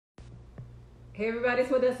Hey everybody, it's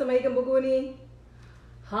Modesta Maiga Muguni.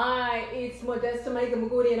 Hi, it's Modesta Maiga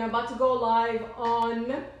Muguni, and I'm about to go live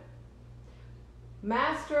on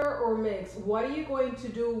Master or Mix. What are you going to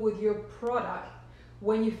do with your product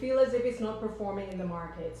when you feel as if it's not performing in the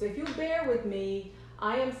market? So if you bear with me,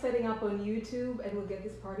 I am setting up on YouTube and we'll get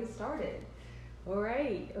this party started. All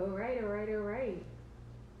right.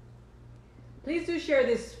 Please do share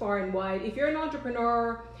this far and wide. If you're an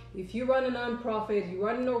entrepreneur, if you run a nonprofit, you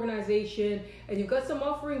run an organization, and you've got some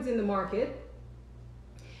offerings in the market,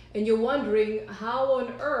 and you're wondering, how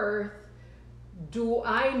on earth do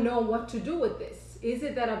I know what to do with this? Is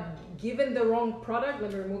it that I've given the wrong product?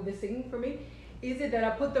 Let me remove this thing for me. Is it that I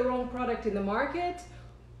put the wrong product in the market?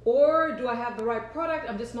 Or do I have the right product?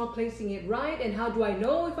 I'm just not placing it right. And how do I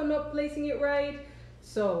know if I'm not placing it right?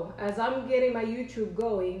 So as I'm getting my YouTube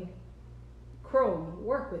going, Chrome,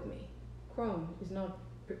 work with me. Chrome is not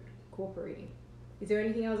cooperating. Is there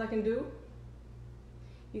anything else I can do?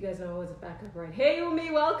 You guys know I was a backup, right? Hey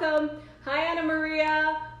Umi, welcome. Hi Anna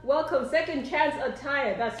Maria, welcome. Second Chance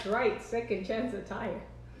Attire, that's right, Second Chance Attire.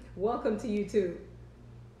 Welcome to you too.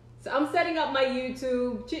 So I'm setting up my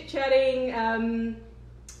YouTube, chit-chatting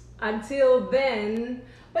until then.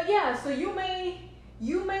 But yeah, so you may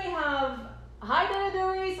have, hi Dana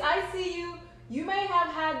Doris, I see you. You may have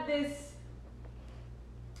had this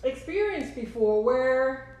experience before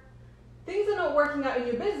where things are not working out in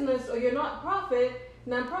your business, or you're not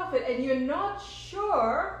nonprofit, and you're not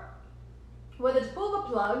sure whether to pull the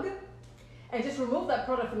plug and just remove that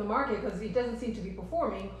product from the market because it doesn't seem to be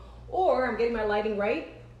performing, or I'm getting my lighting right,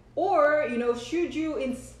 or should you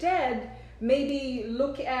instead maybe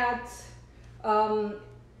look at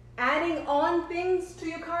adding on things to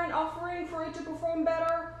your current offering for it to perform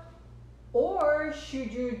better, or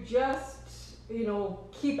should you just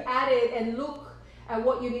keep at it and look at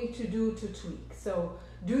what you need to do to tweak? So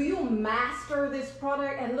do you master this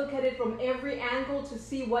product and look at it from every angle to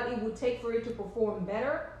see what it would take for it to perform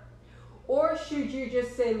better? Or should you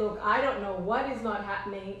just say, look, I don't know what is not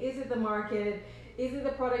happening. Is it the market? Is it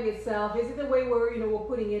the product itself? Is it the way we're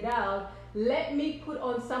putting it out? Let me put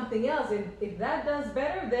on something else. And if that does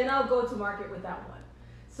better, then I'll go to market with that one.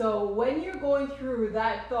 So when you're going through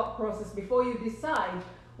that thought process before you decide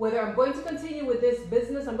whether I'm going to continue with this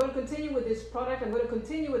business, I'm going to continue with this product, I'm going to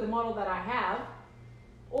continue with the model that I have,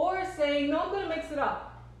 or saying, no, I'm going to mix it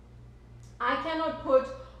up. I cannot put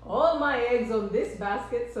all my eggs on this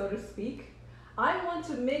basket, so to speak. I want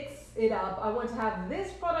to mix it up. I want to have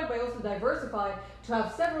this product, but also diversify to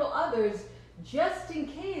have several others, just in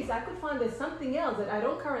case I could find there's something else that I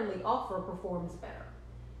don't currently offer performs better.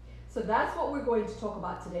 So that's what we're going to talk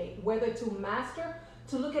about today, whether to master,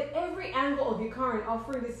 to look at every angle of your current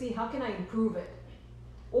offering to see how can I improve it,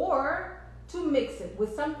 or to mix it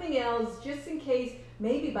with something else just in case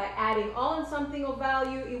maybe by adding on something of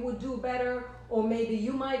value it would do better, or maybe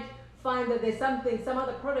you might find that there's some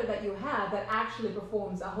other product that you have that actually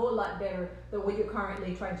performs a whole lot better than what you're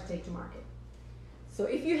currently trying to take to market. So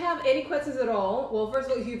if you have any questions at all, well, first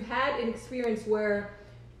of all, if you've had an experience where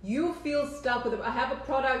you feel stuck with it, I have a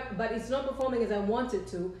product, but it's not performing as I want it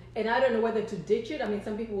to, and I don't know whether to ditch it. I mean,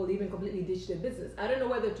 some people will even completely ditch their business. I don't know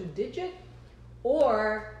whether to ditch it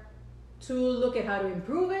or to look at how to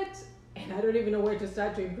improve it, and I don't even know where to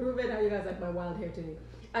start to improve it. How you guys like my wild hair today?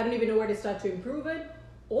 I don't even know where to start to improve it.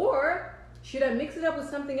 Or should I mix it up with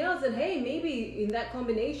something else, and hey, maybe in that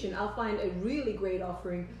combination, I'll find a really great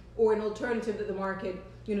offering or an alternative to the market,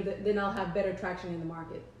 then I'll have better traction in the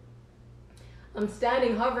market. I'm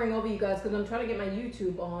hovering over you guys because I'm trying to get my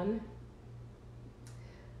YouTube on,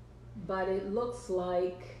 but it looks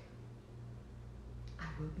like I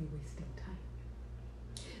will be wasting time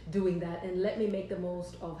doing that, and let me make the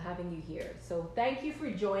most of having you here. So thank you for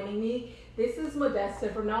joining me. This is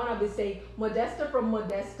Modesta. From now on, I'll be saying Modesta from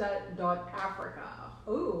Modesta.Africa.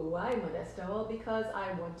 Oh, why Modesta? Well, because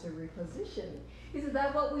I want to reposition. Isn't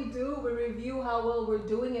that what we do? We review how well we're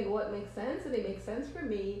doing and what makes sense, and it makes sense for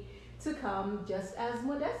me to come just as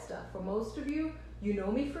Modesta. For most of you, you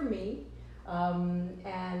know me for me,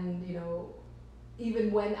 and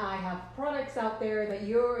even when I have products out there that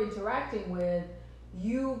you're interacting with,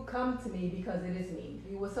 you come to me because it is me. If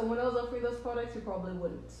you were someone else offering those products, you probably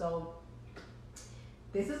wouldn't. So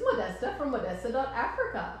this is Modesta from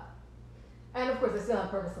Modesta.Africa. And of course, I still have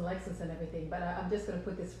purpose and Lexus and everything, but I'm just going to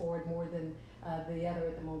put this forward more than the other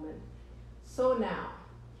at the moment. So now,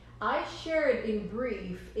 I shared in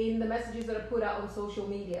brief in the messages that I put out on social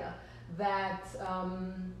media that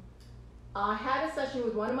I had a session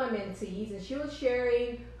with one of my mentees, and she was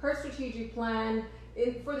sharing her strategic plan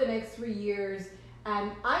for the next 3 years,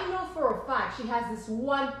 And I know for a fact she has this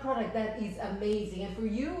one product that is amazing. And for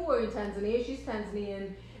you who are in Tanzania, she's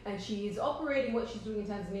Tanzanian and she's operating what she's doing in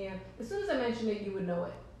Tanzania. As soon as I mention it, you would know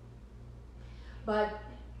it. But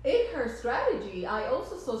in her strategy, I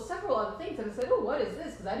also saw several other things, and I said, "Oh, what is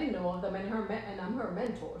this?" Because I didn't know of them, and I'm her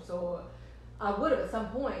mentor, so I would have at some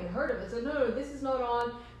point heard of it. So no, this is not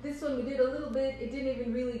on. This one we did a little bit. It didn't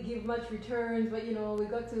even really give much returns, but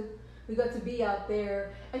we got to be out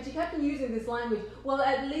there. And she kept on using this language. Well,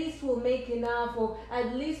 at least we'll make enough, or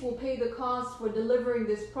at least we'll pay the cost for delivering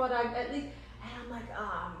this product. At least, and I'm like,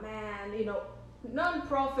 ah, man,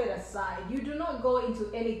 non-profit aside, you do not go into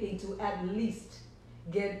anything to at least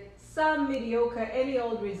get some mediocre, any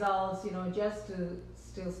old results, just to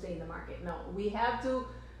still stay in the market. No, we have to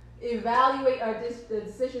evaluate our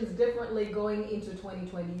decisions differently going into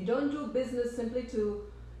 2020. You don't do business simply to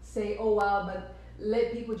say, oh wow, but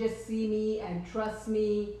let people just see me and trust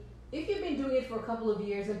me. If you've been doing it for a couple of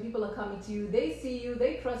years and people are coming to you, they see you,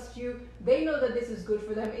 they trust you, they know that this is good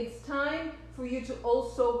for them. It's time for you to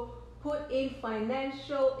also put in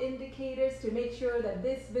financial indicators to make sure that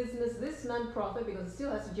this business, this nonprofit, because it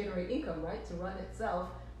still has to generate income, right, to run itself,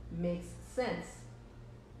 makes sense.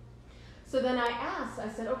 So then I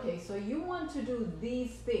said, okay, so you want to do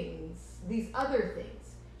these things, these other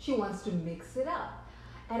things. She wants to mix it up.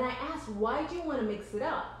 And I asked, why do you want to mix it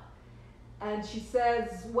up? And she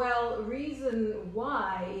says, well, reason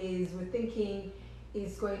why is we're thinking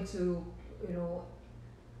it's going to,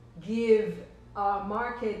 give our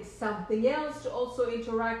market something else to also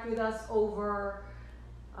interact with us over.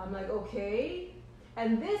 I'm like, okay.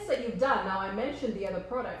 And this that you've done, now I mentioned the other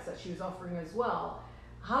products that she was offering as well.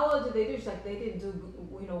 How well did they do? She's like, they didn't do,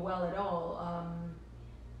 well at all.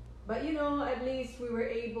 But, at least we were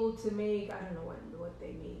able to make, I don't know what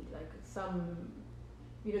they made, like some,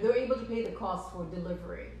 they were able to pay the cost for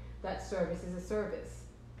delivering that service as a service.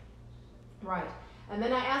 Right. And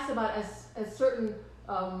then I asked about a certain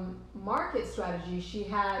market strategy she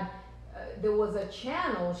had. There was a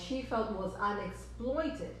channel she felt was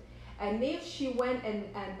unexploited. And if she went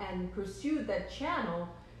and pursued that channel,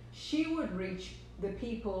 she would reach the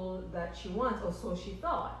people that she wants, or so she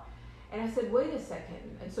thought. And I said, wait a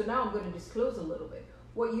second. And so now I'm going to disclose a little bit.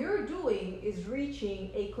 What you're doing is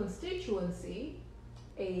reaching a constituency,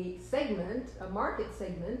 a segment, a market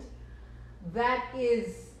segment, that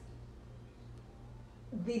is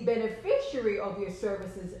the beneficiary of your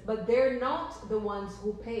services, but they're not the ones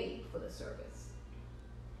who pay for the service.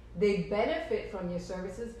 They benefit from your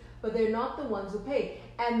services, but they're not the ones who pay.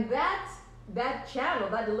 And that channel,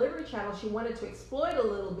 that delivery channel she wanted to exploit a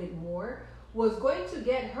little bit more, was going to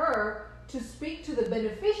get her to speak to the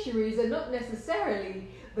beneficiaries and not necessarily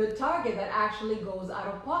the target that actually goes out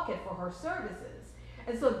of pocket for her services.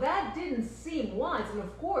 And so that didn't seem wise. And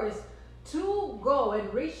of course, to go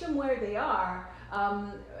and reach them where they are,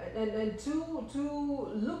 and to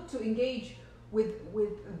look to engage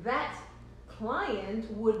with that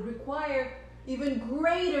client would require even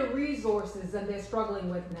greater resources than they're struggling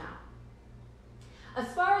with now.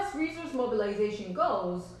 As far as resource mobilization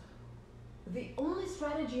goes, the only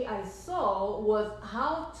strategy I saw was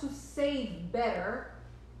how to save better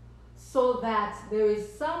so that there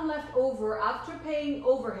is some left over after paying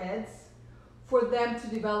overheads for them to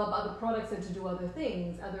develop other products and to do other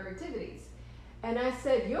things, other activities. And I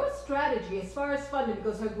said, your strategy as far as funding,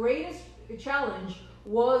 because her greatest challenge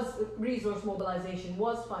was resource mobilization,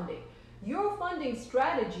 was funding. Your funding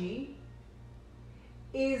strategy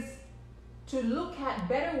is to look at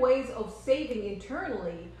better ways of saving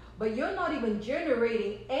internally, but you're not even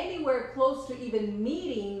generating anywhere close to even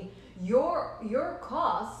meeting your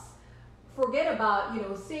costs. Forget about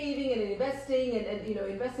saving and investing and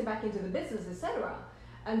investing back into the business, etc.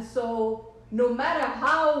 And so no matter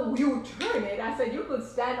how you turn it, I said you could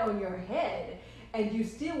stand on your head and you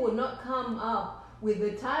still would not come up with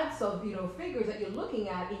the types of figures that you're looking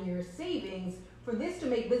at in your savings for this to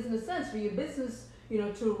make business sense, for your business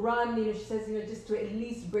to run, she says, just to at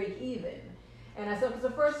least break even. And I said, so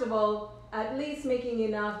first of all, at least making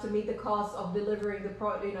enough to meet the cost of delivering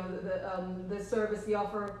the service, the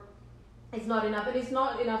offer, it's not enough. And it's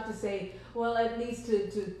not enough to say, well, at least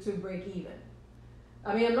to break even.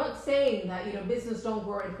 I mean, I'm not saying that, business don't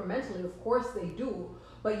grow incrementally. Of course they do.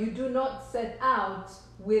 But you do not set out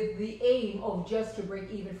with the aim of just to break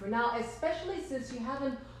even for now, especially since you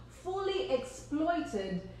haven't fully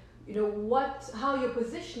exploited how you're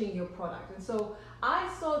positioning your product. And so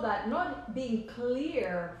I saw that not being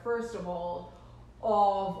clear, first of all,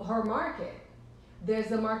 of her market. There's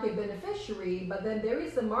the market beneficiary, but then there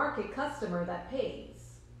is the market customer that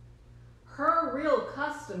pays. Her real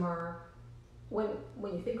customer when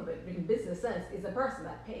you think of it in business sense, is the person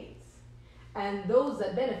that pays, and those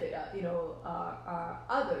that benefit, are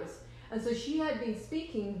others. And so she had been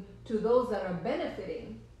speaking to those that are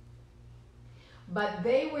benefiting, but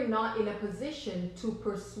they were not in a position to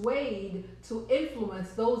persuade, to influence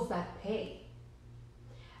those that pay.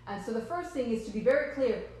 And so the first thing is to be very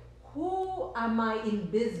clear: who am I in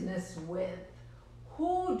business with?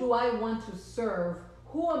 Who do I want to serve?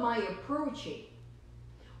 Who am I approaching?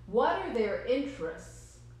 What are their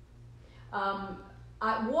interests?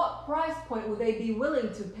 At what price point would they be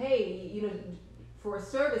willing to pay, for a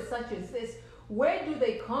service such as this? Where do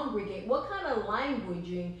they congregate? What kind of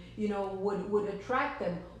languaging, would attract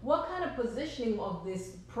them? What kind of positioning of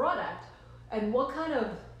this product, and what kind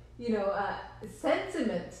of,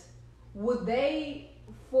 sentiment would they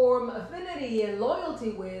form affinity and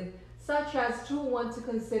loyalty with, such as to want to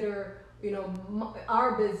consider,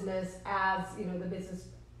 our business as, the business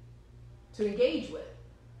to engage with.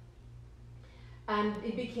 And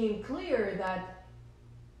it became clear that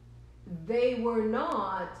they were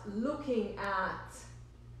not looking at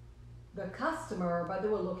the customer, but they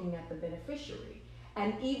were looking at the beneficiary.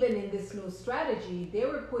 And even in this new strategy, they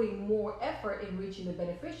were putting more effort in reaching the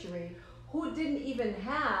beneficiary, who didn't even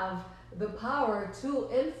have the power to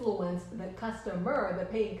influence the customer, the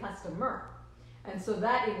paying customer. And so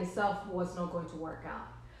that in itself was not going to work out.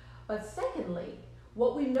 But secondly,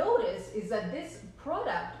 what we noticed is that this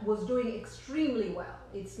product was doing extremely well.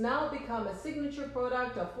 It's now become a signature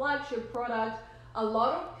product, a flagship product. A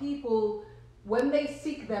lot of people, when they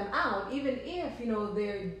seek them out, even if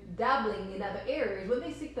they're dabbling in other areas, when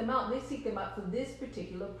they seek them out for this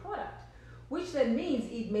particular product, which then means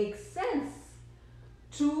it makes sense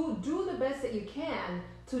to do the best that you can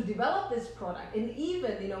to develop this product. And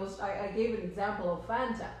even, I gave an example of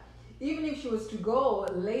Fanta. Even if she was to go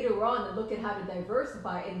later on and look at how to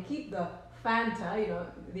diversify and keep the Fanta,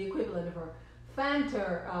 the equivalent of her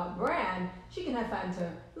Fanta brand, she can have Fanta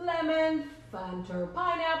lemon, Fanta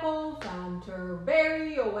pineapple, Fanta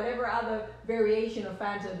berry, or whatever other variation of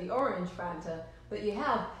Fanta, the orange Fanta that you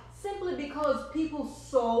have, simply because people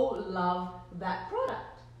so love that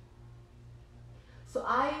product. So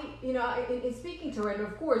in speaking to her, and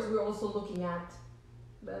of course we're also looking at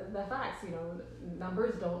the facts,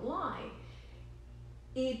 numbers don't lie.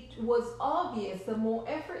 It was obvious the more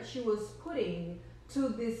effort she was putting to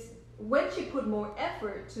this, when she put more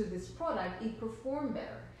effort to this product, it performed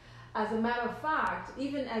better. As a matter of fact,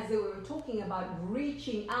 even as they were talking about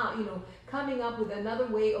reaching out, coming up with another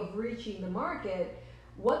way of reaching the market,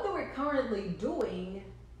 what they were currently doing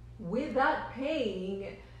without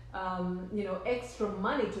paying extra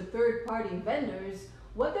money to third-party vendors,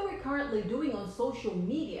 what they were currently doing on social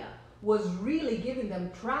media was really giving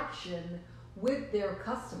them traction with their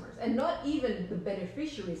customers, and not even the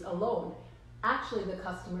beneficiaries alone, actually the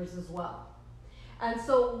customers as well. And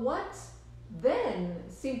so what then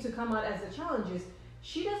seemed to come out as a challenge is,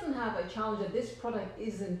 she doesn't have a challenge that this product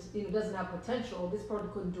doesn't have potential, this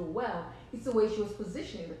product couldn't do well. It's the way she was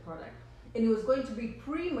positioning the product. And it was going to be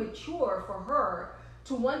premature for her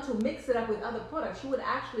to want to mix it up with other products. She would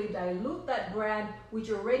actually dilute that brand, which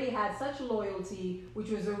already had such loyalty, which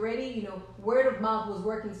was already, word of mouth was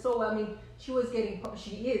working so well. I mean, she is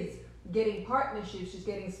getting partnerships, she's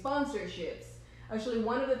getting sponsorships. Actually,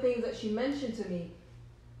 one of the things that she mentioned to me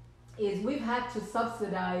is we've had to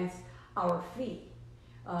subsidize our fee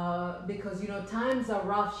because, times are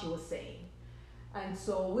rough, she was saying. And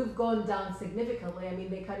so we've gone down significantly. I mean,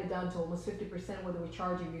 they cut it down to almost 50% what they were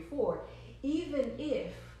charging before, even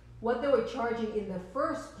if what they were charging in the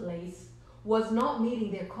first place was not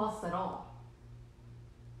meeting their costs at all.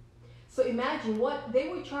 So imagine what they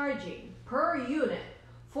were charging per unit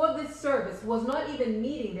for this service was not even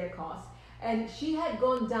meeting their costs. And she had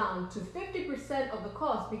gone down to 50% of the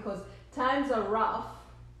cost because times are rough.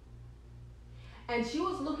 And she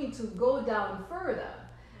was looking to go down further.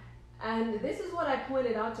 And this is what I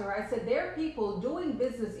pointed out to her. I said, there are people doing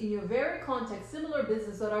business in your very context, similar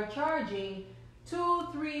business, that are charging 2,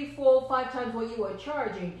 3, 4, 5 times what you are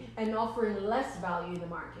charging and offering less value in the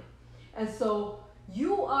market. And so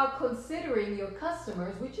you are considering your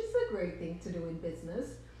customers, which is a great thing to do in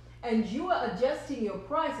business, and you are adjusting your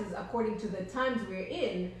prices according to the times we're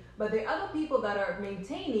in, but there are other people that are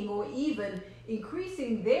maintaining or even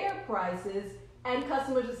increasing their prices, and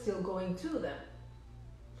customers are still going to them.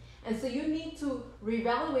 And so you need to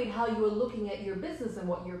reevaluate how you are looking at your business and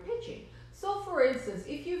what you're pitching. So for instance,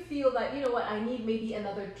 if you feel that, I need maybe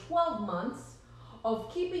another 12 months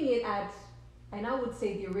of keeping it at, and I would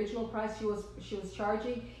say the original price she was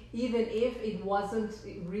charging, even if it wasn't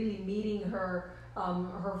really meeting her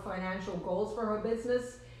financial goals for her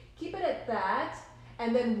business, Keep it at that,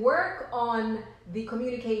 and then work on the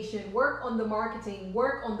communication, work on the marketing,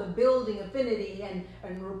 work on the building affinity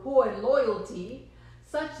and rapport and loyalty,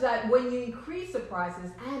 such that when you increase the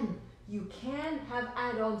prices, and you can have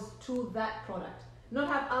add-ons to that product, not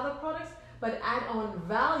have other products, but add on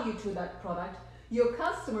value to that product, your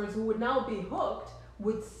customers who would now be hooked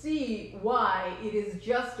would see why it is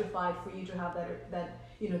justified for you to have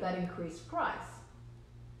that increased price.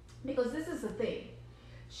 Because this is the thing.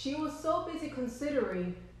 She was so busy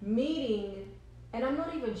considering meeting, and I'm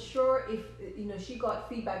not even sure if she got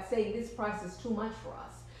feedback saying this price is too much for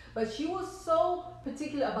us. But she was so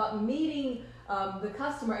particular about meeting the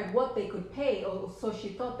customer at what they could pay, or so she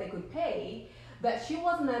thought they could pay, that she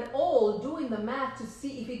wasn't at all doing the math to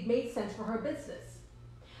see if it made sense for her business.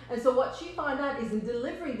 And so what she found out is, in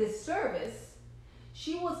delivering this service,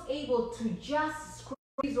 she was able to just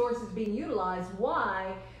resources being utilized.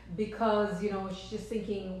 Why? Because she's just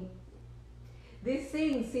thinking, this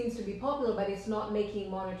thing seems to be popular, but it's not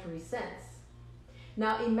making monetary sense.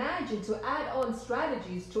 Now imagine to add on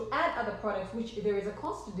strategies, to add other products, which there is a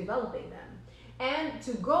cost to developing them, and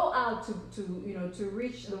to go out to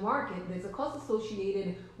reach the market. There's a cost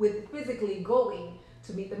associated with physically going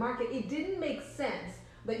to meet the market. It didn't make sense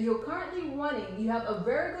that you're currently running, you have a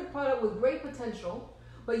very good product with great potential,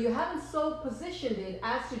 but you haven't so positioned it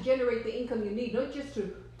as to generate the income you need, not just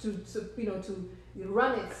to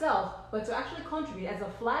run itself, but to actually contribute as a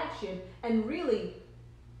flagship and really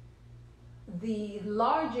the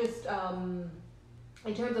largest,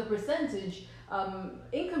 in terms of percentage,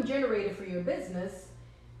 income generator for your business,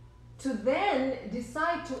 to then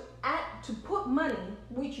decide to put money,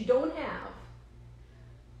 which you don't have,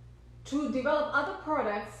 to develop other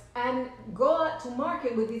products and go out to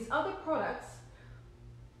market with these other products.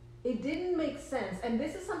 It didn't make sense. And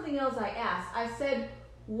this is something else I asked. I said,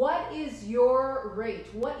 what is your rate?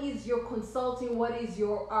 What is your consulting? What is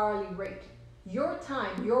your hourly rate? Your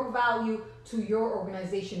time, your value to your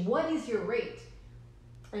organization. What is your rate?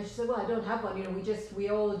 And she said, well, I don't have one. We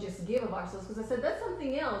all just give of ourselves. Because I said, that's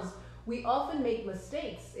something else we often make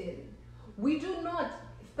mistakes in. We do not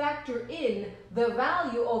factor in the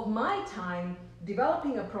value of my time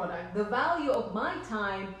developing a product, the value of my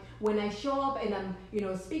time when I show up and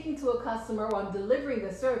I'm speaking to a customer or I'm delivering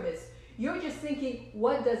the service. You're just thinking,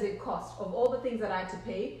 what does it cost of all the things that I had to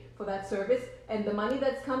pay for that service, and the money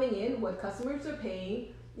that's coming in, what customers are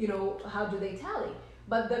paying, how do they tally?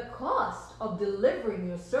 But the cost of delivering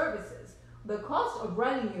your services, the cost of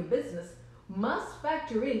running your business must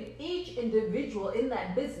factor in each individual in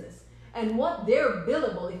that business and what they're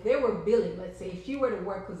billable. If they were billing, let's say, if she were to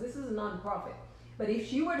work, because this is a nonprofit, but if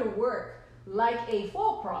she were to work like a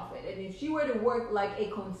for-profit, and if she were to work like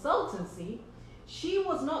a consultancy, she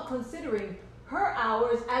was not considering her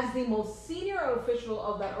hours as the most senior official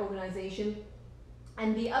of that organization,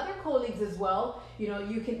 and the other colleagues as well.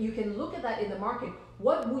 You can look at that in the market.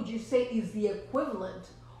 What would you say is the equivalent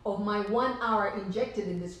of my 1 hour injected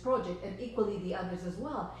in this project, and equally the others as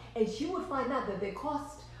well? And she would find out that the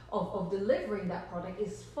cost of delivering that product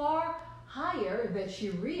is far higher than she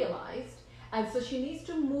realized. And so she needs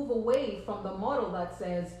to move away from the model that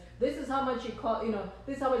says, this is how much it costs,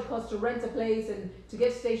 this is how much it costs to rent a place and to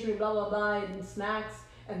get stationery, blah, blah, blah, and snacks,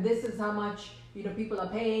 and this is how much, people are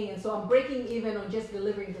paying, and so I'm breaking even on just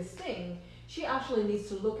delivering this thing. She actually needs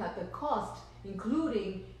to look at the cost,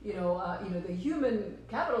 including, the human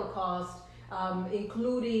capital cost,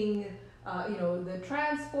 including, the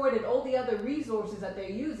transport and all the other resources that they're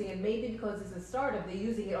using, and maybe because it's a startup, they're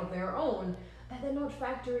using it of their own, that they're not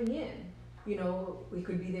factoring in. It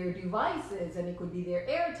could be their devices, and it could be their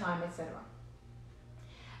airtime, etc.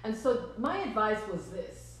 And so my advice was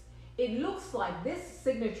this. It looks like this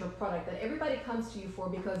signature product that everybody comes to you for,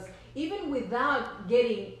 because even without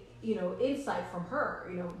getting, insight from her,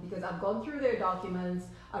 because I've gone through their documents,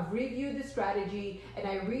 I've reviewed the strategy, and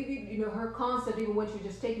I reviewed, her concept even when she was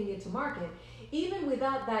just taking it to market. Even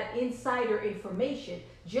without that insider information,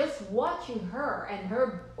 just watching her and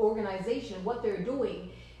her organization, what they're doing,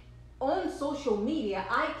 on social media,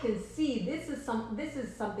 I can see this is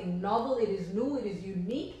something novel. It is new. It is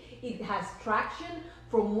unique. It has traction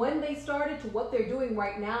from when they started to what they're doing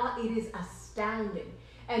right now. It is astounding.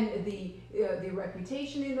 And the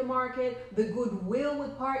reputation in the market, the goodwill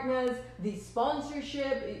with partners, the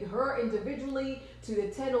sponsorship, her individually to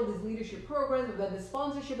attend all these leadership programs, the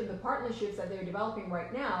sponsorship and the partnerships that they're developing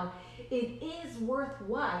right now. It is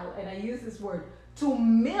worthwhile, and I use this word, to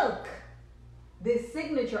milk this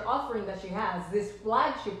signature offering that she has, this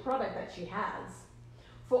flagship product that she has,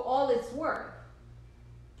 for all it's worth.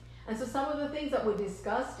 And so some of the things that we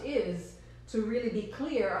discussed is to really be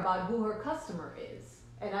clear about who her customer is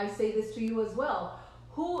And I say this to you as well.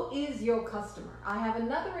 Who is your customer? I have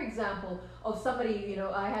another example of somebody,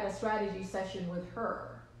 I had a strategy session with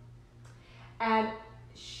her. And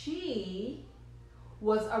she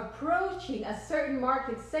was approaching a certain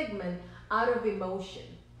market segment out of emotion.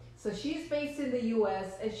 So she's based in the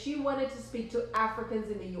US and she wanted to speak to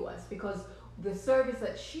Africans in the US because the service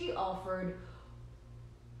that she offered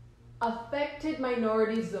affected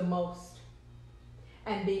minorities the most.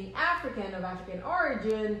 And being African, of African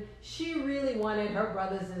origin, she really wanted her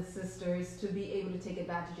brothers and sisters to be able to take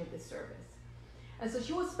advantage of this service. And so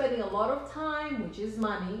she was spending a lot of time, which is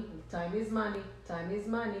money. Time is money, time is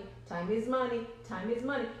money, time is money, time is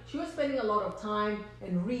money. She was spending a lot of time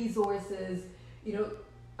and resources,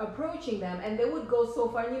 approaching them. And they would go so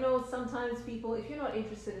far. Sometimes people, if you're not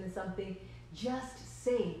interested in something, just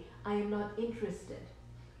say, I am not interested.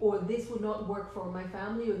 Or this would not work for my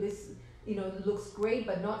family, or this looks great,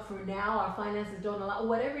 but not for now. Our finances don't allow,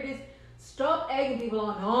 whatever it is. Stop egging people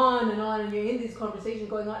on and on, and you're in these conversations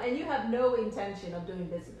going on, and you have no intention of doing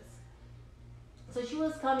business. So she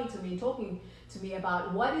was coming to me, talking to me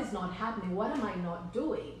about what is not happening, what am I not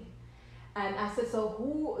doing? And I said, so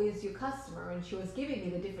who is your customer? And she was giving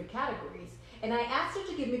me the different categories. And I asked her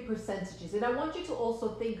to give me percentages. And I want you to also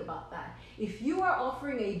think about that. If you are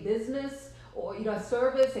offering a business or a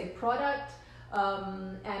service, a product,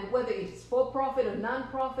 and whether it's for profit or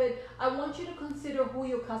non-profit, I want you to consider who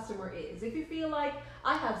your customer is. If you feel like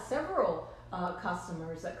I have several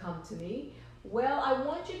customers that come to me, well, I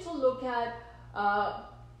want you to look at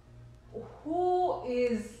who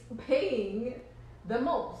is paying the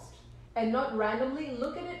most, and not randomly.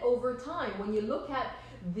 Look at it over time. When you look at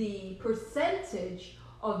the percentage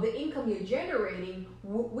of the income you're generating,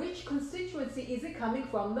 which constituency is it coming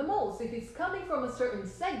from the most? If it's coming from a certain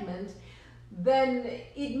segment, then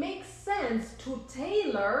it makes sense to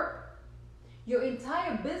tailor your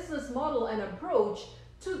entire business model and approach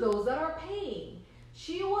to those that are paying.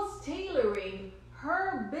 She was tailoring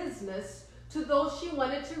her business to those she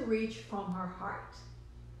wanted to reach from her heart.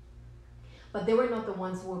 But they were not the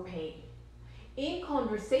ones who were paying. In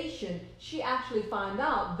conversation, she actually found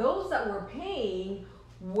out those that were paying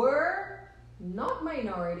were not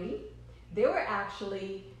minority. They were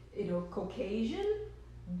actually, Caucasian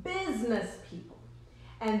business people.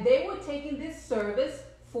 And they were taking this service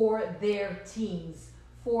for their teams,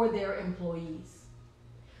 for their employees.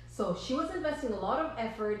 So she was investing a lot of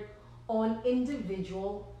effort on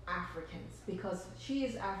individual Africans because she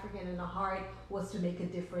is African and her heart was to make a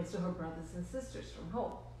difference to her brothers and sisters from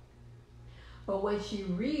home. But when she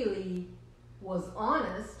really was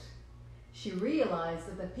honest, she realized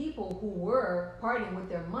that the people who were parting with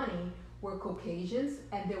their money were Caucasians,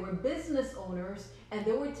 and they were business owners, and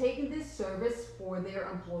they were taking this service for their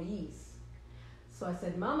employees. So I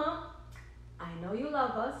said, Mama, I know you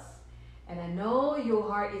love us, and I know your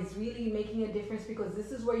heart is really making a difference because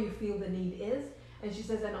this is where you feel the need is. And she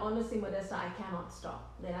says, and honestly, Modesta, I cannot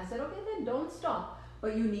stop. Then I said, okay, then don't stop.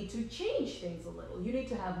 But you need to change things a little. You need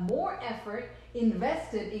to have more effort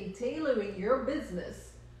invested in tailoring your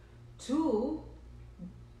business to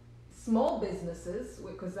small businesses,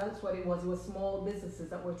 because that's what it was. It was small businesses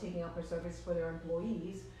that were taking up her service for their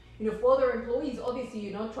employees. For their employees, obviously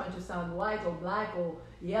you're not trying to sound white or black or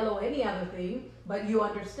yellow, any other thing, but you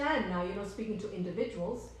understand now you're not speaking to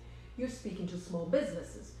individuals, you're speaking to small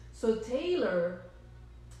businesses. So tailor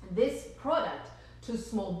this product to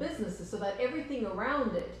small businesses so that everything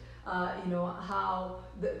around it,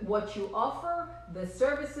 what you offer, the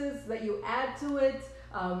services that you add to it,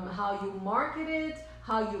 how you market it,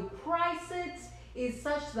 how you price it, is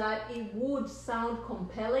such that it would sound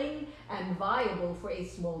compelling and viable for a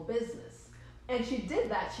small business. And she did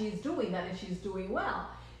that. She's doing that, and she's doing well.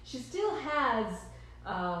 She still has,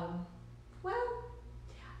 I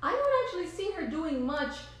don't actually see her doing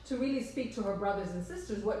much to really speak to her brothers and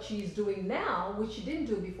sisters. What she's doing now, which she didn't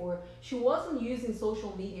do before, she wasn't using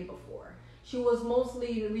social media before. She was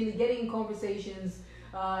mostly really getting conversations,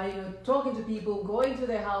 talking to people, going to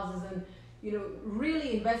their houses, and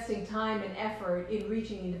really investing time and effort in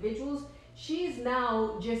reaching individuals. She's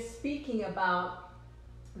now just speaking about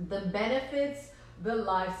the benefits, the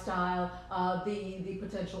lifestyle, the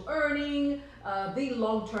potential earning, the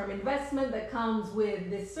long-term investment that comes with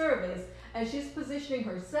this service. And she's positioning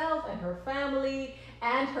herself and her family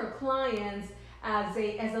and her clients as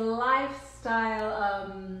a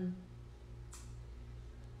lifestyle,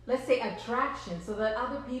 let's say, attraction, so that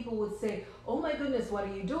other people would say, oh my goodness, what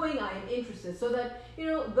are you doing? I am interested. So that,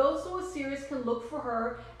 those who are serious can look for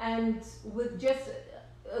her, and with just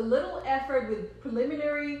a little effort, with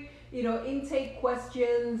preliminary, intake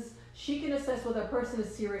questions, she can assess whether a person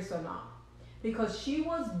is serious or not. because she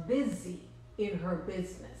was busy in her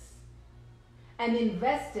business and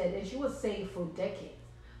invested, and she was saving for decades,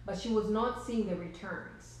 but she was not seeing the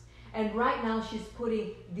returns. And right now she's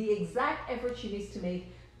putting the exact effort she needs to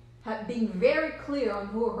make, being very clear on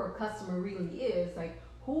who her customer really is, like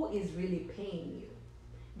who is really paying you.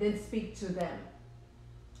 Then speak to them.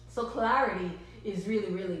 So clarity is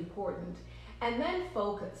really, really important. And then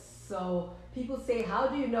focus. So people say, how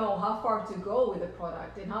do you know how far to go with a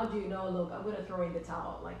product? And how do you know, look, I'm going to throw in the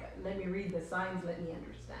towel. Like, let me read the signs, let me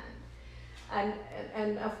understand.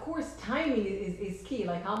 And of course, timing is key.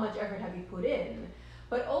 Like, how much effort have you put in?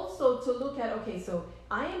 But also to look at, okay, so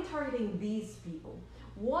I am targeting these people.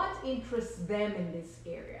 What interests them in this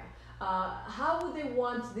area? How would they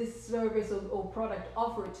want this service or product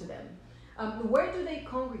offered to them? Where do they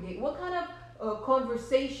congregate? What kind of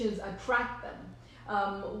conversations attract them?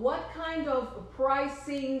 What kind of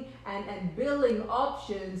pricing and billing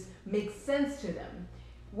options make sense to them?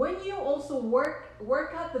 When you also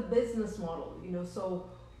work out the business model, so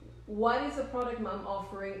what is the product I'm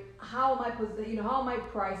offering? How am I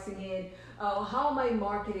pricing it? How am I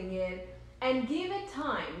marketing it? And give it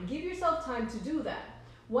time. Give yourself time to do that.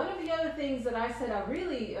 One of the other things that I said are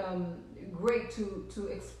really great to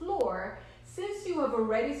explore, since you have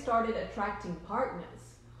already started attracting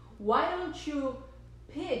partners, why don't you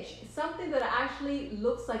pitch something that actually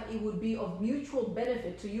looks like it would be of mutual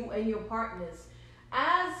benefit to you and your partners?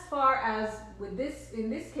 As far as in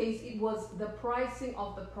this case, it was the pricing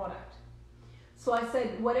of the product. So I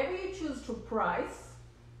said, whatever you choose to price,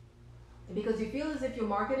 because you feel as if your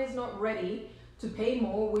market is not ready to pay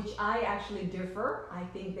more, which I actually differ. I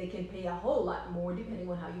think they can pay a whole lot more depending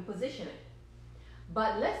on how you position it.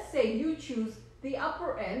 But let's say you choose the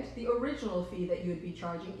upper end, the original fee that you'd be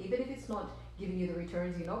charging, even if it's not giving you the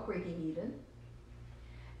returns, you're not breaking even.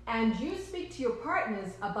 And you speak to your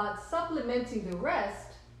partners about supplementing the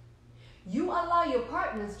rest. You allow your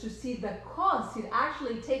partners to see the cost it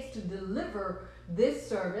actually takes to deliver this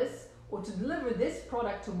service or to deliver this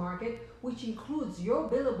product to market, which includes your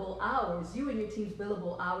billable hours, you and your team's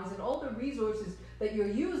billable hours, and all the resources that you're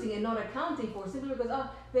using and not accounting for simply because,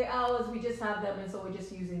 they're hours, we just have them, and so we're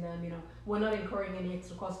just using them, we're not incurring any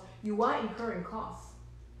extra costs. You are incurring costs.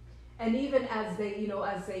 And even as they,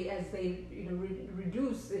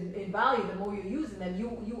 reduce in value, the more you're using them,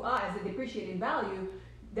 you are, as they depreciate in value,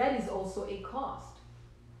 that is also a cost.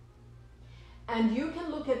 And you can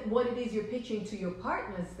look at what it is you're pitching to your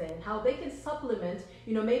partners then, how they can supplement,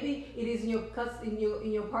 maybe it is in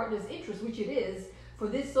your partner's interest, which it is, for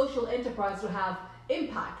this social enterprise to have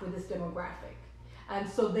impact with this demographic. And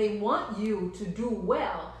so they want you to do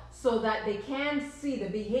well so that they can see the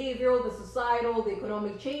behavioral, the societal, the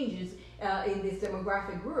economic changes in this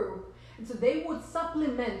demographic group. And so they would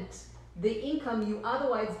supplement the income you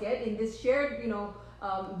otherwise get in this shared,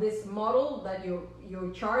 this model that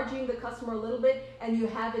you're charging the customer a little bit, and you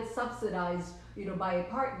have it subsidized, by a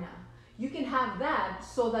partner. You can have that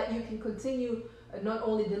so that you can continue not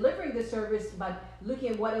only delivering the service, but looking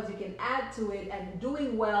at what else you can add to it and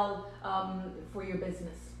doing well for your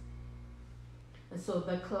business. And so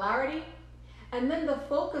the clarity, and then the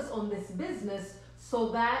focus on this business, so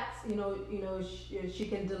that she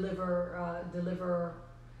can deliver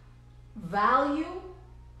value,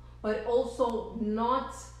 but also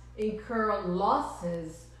not incur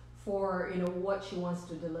losses for what she wants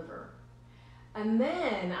to deliver. And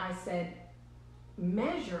then I said,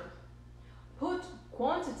 measure. Put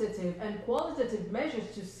quantitative and qualitative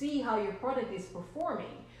measures to see how your product is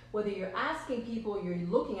performing. Whether you're asking people, you're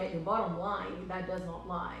looking at your bottom line, that does not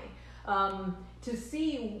lie, to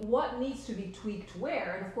see what needs to be tweaked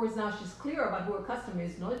where. And of course, now she's clear about who her customer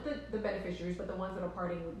is, not the beneficiaries, but the ones that are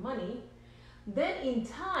parting with money. Then in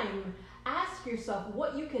time, ask yourself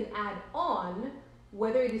what you can add on,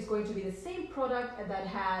 whether it is going to be the same product that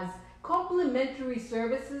has complementary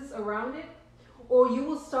services around it, or you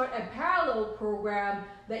will start a parallel program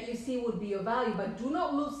that you see would be of value. But do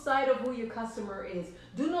not lose sight of who your customer is.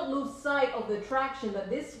 Do not lose sight of the traction that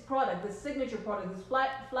this product, this signature product, this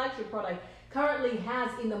flagship product currently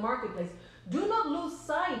has in the marketplace. Do not lose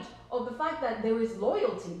sight of the fact that there is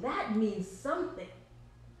loyalty. That means something.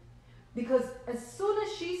 Because as soon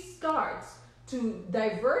as she starts to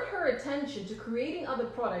divert her attention to creating other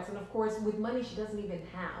products, and of course with money she doesn't even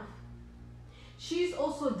have, she's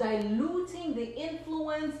also diluting the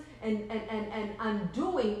influence and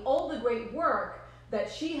undoing all the great work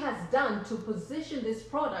that she has done to position this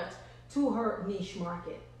product to her niche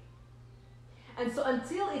market. And so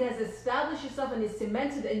until it has established itself and is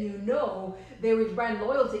cemented and there is brand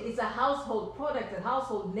loyalty, it's a household product, a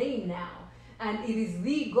household name now. And it is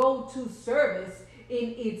the go-to service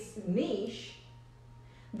in its niche,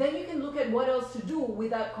 then you can look at what else to do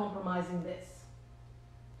without compromising this.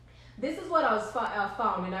 This is what I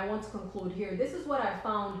found, and I want to conclude here. This is what I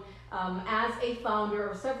found as a founder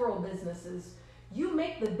of several businesses. You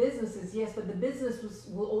make the businesses, yes, but the business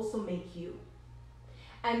will also make you.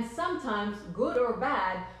 And sometimes, good or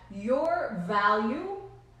bad, your value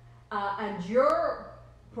and your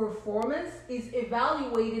performance is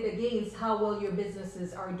evaluated against how well your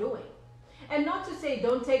businesses are doing. And not to say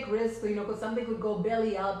don't take risks, because something could go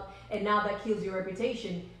belly up and now that kills your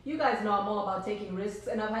reputation. You guys know I'm all about taking risks,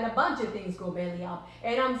 and I've had a bunch of things go belly up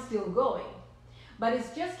and I'm still going. But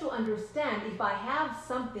it's just to understand, if I have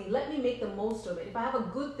something, let me make the most of it. If I have a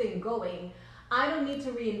good thing going, I don't need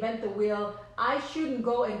to reinvent the wheel. I shouldn't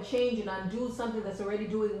go and change and undo something that's already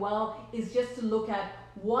doing well. It's just to look at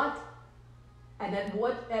what and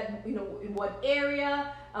in what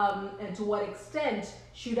area and to what extent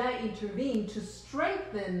should I intervene to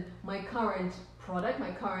strengthen my current product,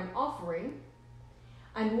 my current offering.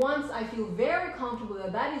 And once I feel very comfortable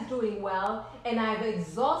that that is doing well, and I've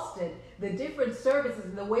exhausted the different services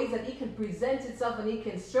and the ways that it can present itself and it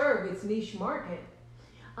can serve its niche market,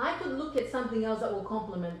 I could look at something else that will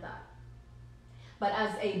complement that. But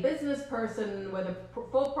as a business person, whether for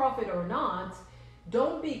profit or not,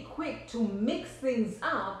 don't be quick to mix things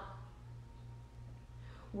up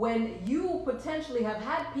when you potentially have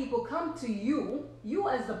had people come to you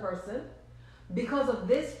as the person, because of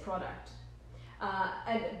this product.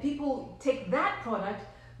 And people take that product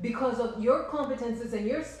because of your competences and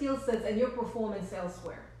your skill sets and your performance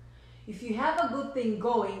elsewhere. If you have a good thing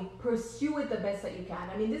going, pursue it the best that you can.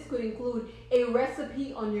 I mean, this could include a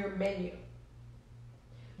recipe on your menu.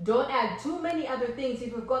 Don't add too many other things.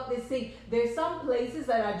 If you've got this thing, there's some places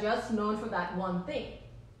that are just known for that one thing.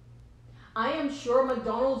 I am sure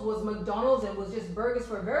McDonald's was McDonald's and was just burgers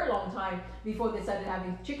for a very long time before they started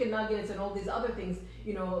having chicken nuggets and all these other things,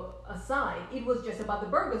 aside. It was just about the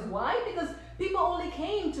burgers. Why? Because people only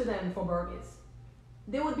came to them for burgers.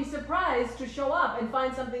 They would be surprised to show up and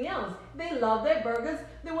find something else. They love their burgers.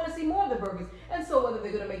 They want to see more of the burgers. And so whether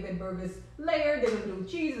they're going to make their burgers layered, they're going to do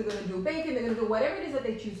cheese, they're going to do bacon, they're going to do whatever it is that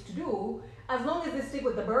they choose to do, as long as they stick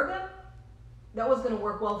with the burger, that was going to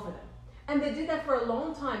work well for them. And they did that for a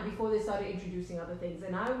long time before they started introducing other things.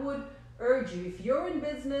 And I would urge you, if you're in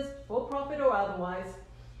business, for profit or otherwise,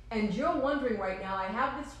 and you're wondering right now, I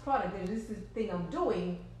have this product, there's this thing I'm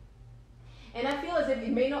doing, and I feel as if it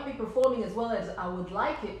may not be performing as well as I would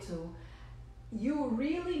like it to, you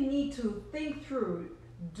really need to think through,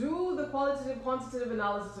 do the qualitative, quantitative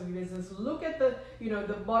analysis of your business, look at the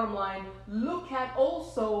bottom line, look at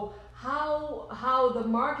also how the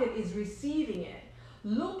market is receiving it.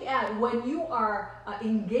 Look at when you are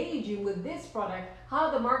engaging with this product, how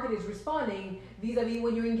the market is responding vis-a-vis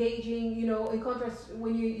when you're engaging, in contrast,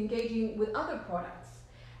 when you're engaging with other products,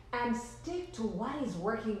 and stick to what is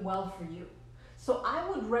working well for you. So I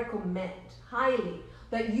would recommend highly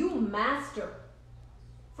that you master,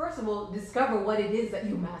 first of all, discover what it is that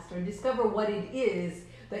you master, and discover what it is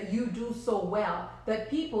that you do so well, that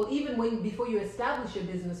people, even before you establish your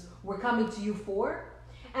business, were coming to you for,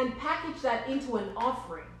 and package that into an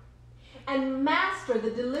offering. And master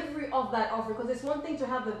the delivery of that offering, because it's one thing to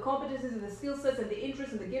have the competencies and the skill sets and the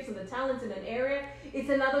interests and the gifts and the talents in an area, it's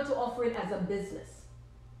another to offer it as a business.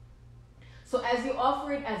 So as you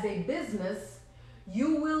offer it as a business,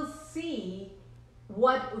 you will see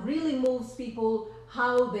what really moves people,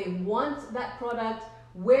 how they want that product,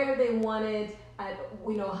 where they want it,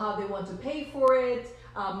 how they want to pay for it,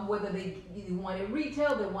 whether they want it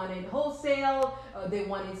retail, they want it wholesale, they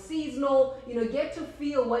want it seasonal. Get to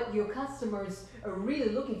feel what your customers are really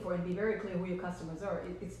looking for, and be very clear who your customers are.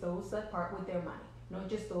 It's those that part with their money, not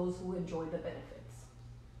just those who enjoy the benefits,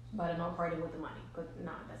 but are not parting with the money. But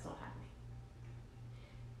no, that's not happening.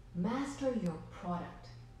 Master your product.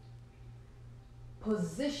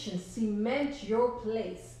 Position, cement your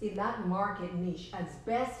place in that market niche as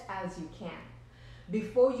best as you can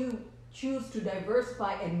before you choose to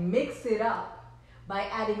diversify and mix it up by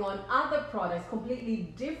adding on other products,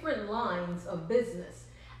 completely different lines of business,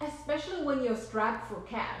 especially when you're strapped for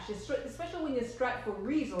cash, especially when you're strapped for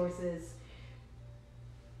resources.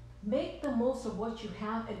 Make the most of what you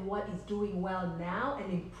have and what is doing well now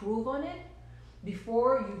and improve on it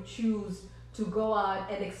before you choose to go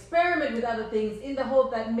out and experiment with other things in the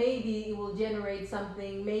hope that maybe it will generate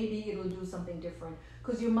something, maybe it will do something different.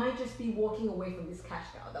 Because you might just be walking away from this cash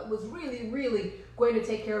cow that was really, really going to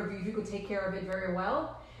take care of you if you could take care of it very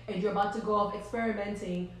well, and you're about to go off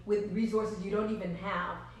experimenting with resources you don't even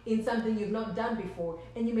have in something you've not done before,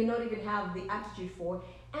 and you may not even have the aptitude for,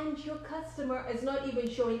 and your customer is not even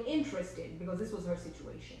showing interest in, because this was her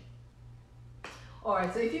situation. All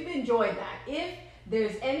right, so if you've enjoyed that, if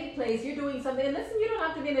there's any place you're doing something, and listen, you don't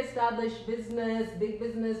have to be an established business, big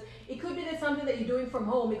business. It could be that something that you're doing from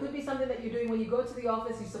home. It could be something that you're doing when you go to the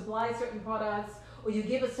office, you supply certain products, or you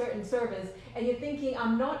give a certain service, and you're thinking,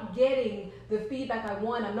 I'm not getting the feedback I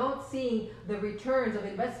want. I'm not seeing the returns of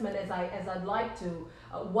investment as I'd like to.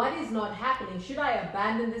 What is not happening? Should I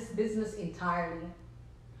abandon this business entirely?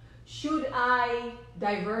 Should I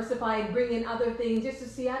diversify and bring in other things just to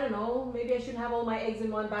see, I don't know, maybe I shouldn't have all my eggs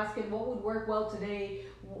in one basket. What would work well today?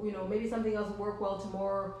 You know, maybe something else will work well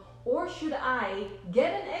tomorrow. Or should I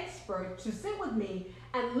get an expert to sit with me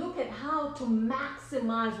and look at how to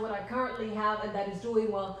maximize what I currently have and that is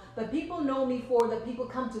doing well, that people know me for, that people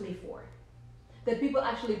come to me for, that people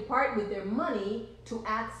actually part with their money to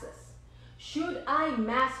access? Should I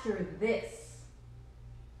master this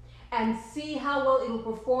and see how well it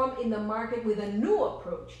will perform in the market with a new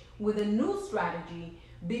approach, with a new strategy,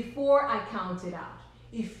 before I count it out?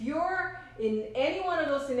 If you're in any one of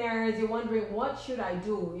those scenarios, you're wondering, what should I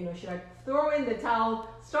do? You know, should I throw in the towel,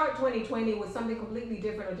 start 2020 with something completely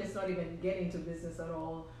different, or just not even get into business at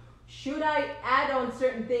all? Should I add on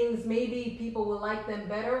certain things, maybe people will like them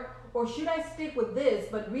better? Or should I stick with this,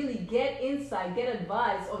 but really get insight, get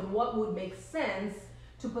advice on what would make sense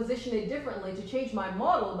to position it differently, to change my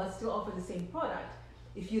model, but still offer the same product?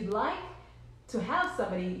 If you'd like to have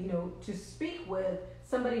somebody, you know, to speak with,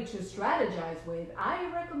 somebody to strategize with, I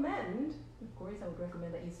recommend, of course, I would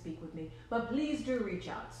recommend that you speak with me, but please do reach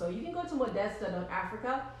out. So you can go to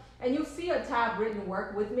modesta.africa and you'll see a tab written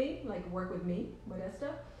work with me, like work with me,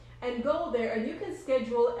 Modesta, and go there and you can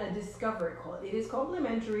schedule a discovery call. It is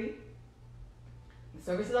complimentary. The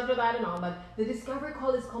services after that and all, but the discovery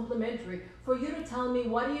call is complimentary for you to tell me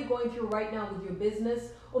what are you going through right now with your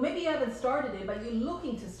business, or maybe you haven't started it, but you're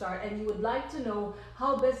looking to start and you would like to know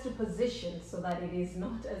how best to position so that it is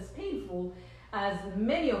not as painful as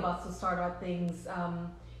many of us who start out things,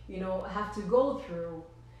 you know, have to go through.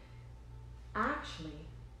 Actually,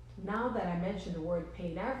 now that I mentioned the word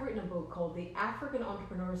pain, I've written a book called The African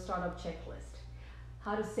Entrepreneur Startup Checklist.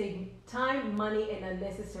 How to save time, money, and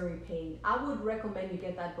unnecessary pain. I would recommend you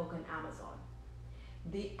get that book on Amazon.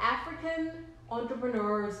 The African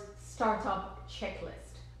Entrepreneurs Startup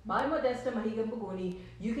Checklist by Modesta Mahiga Mbuguni.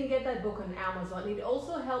 You can get that book on Amazon. It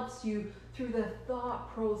also helps you through the thought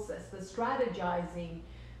process, the strategizing,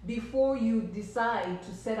 before you decide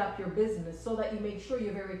to set up your business, so that you make sure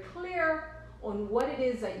you're very clear on what it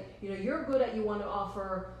is that you're good at, you want to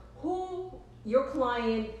offer, who your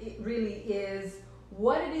client really is,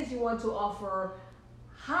 what it is you want to offer,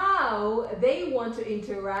 how they want to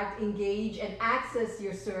interact, engage, and access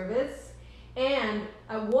your service, and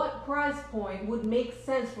at what price point would make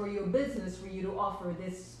sense for your business for you to offer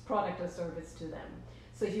this product or service to them.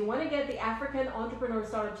 So if you want to get the African Entrepreneur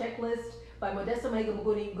Startup Checklist by Modesta Mahiga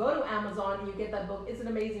Mbuguni, go to Amazon and you get that book. It's an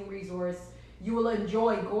amazing resource. You will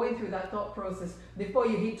enjoy going through that thought process before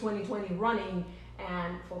you hit 2020 running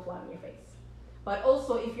and fall flat on your face. But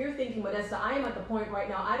also, if you're thinking, Modesta, I am at the point right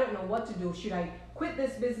now, I don't know what to do. Should I quit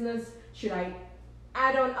this business? Should I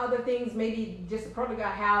add on other things? Maybe just the product I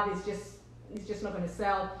have is just not going to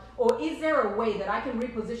sell. Or is there a way that I can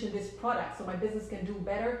reposition this product so my business can do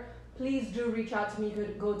better? Please do reach out to me. You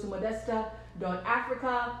could go to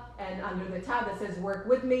modesta.africa, and under the tab that says work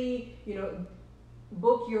with me,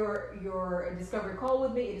 book your discovery call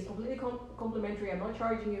with me. It is completely complimentary. I'm not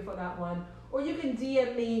charging you for that one. Or you can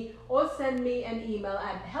DM me or send me an email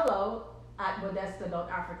at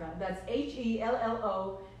hello@modesta.africa. That's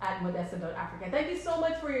HELLO@modesta.africa. Thank you so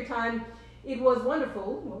much for your time. It was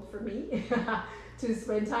wonderful, well, for me, to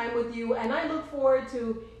spend time with you. And I look forward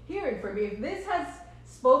to hearing from you. If this has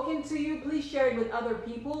spoken to you, please share it with other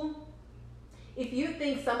people. If you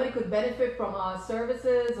think somebody could benefit from our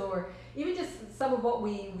services, or even just some of what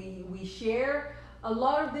we share, a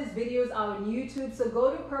lot of these videos are on YouTube, so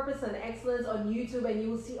go to Purpose and Excellence on YouTube and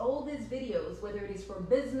you will see all these videos, whether it is for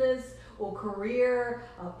business or career,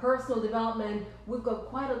 personal development. We've got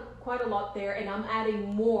quite a lot there, and I'm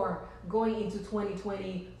adding more going into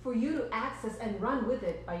 2020 for you to access and run with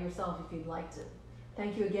it by yourself if you'd like to.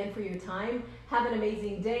 Thank you again for your time. Have an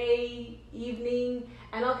amazing day, evening,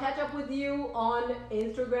 and I'll catch up with you on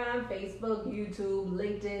Instagram, Facebook, YouTube,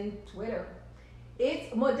 LinkedIn, Twitter.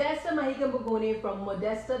 It's Modesta Mahiga Mbuguni from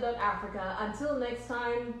modesta.africa. Until next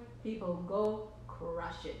time, people, go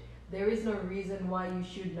crush it. There is no reason why you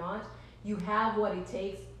should not. You have what it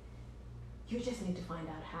takes. You just need to find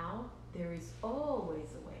out how. There is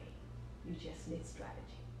always a way. You just need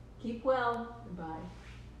strategy. Keep well. Bye.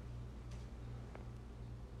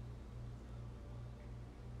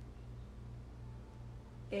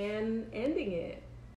 and ending it.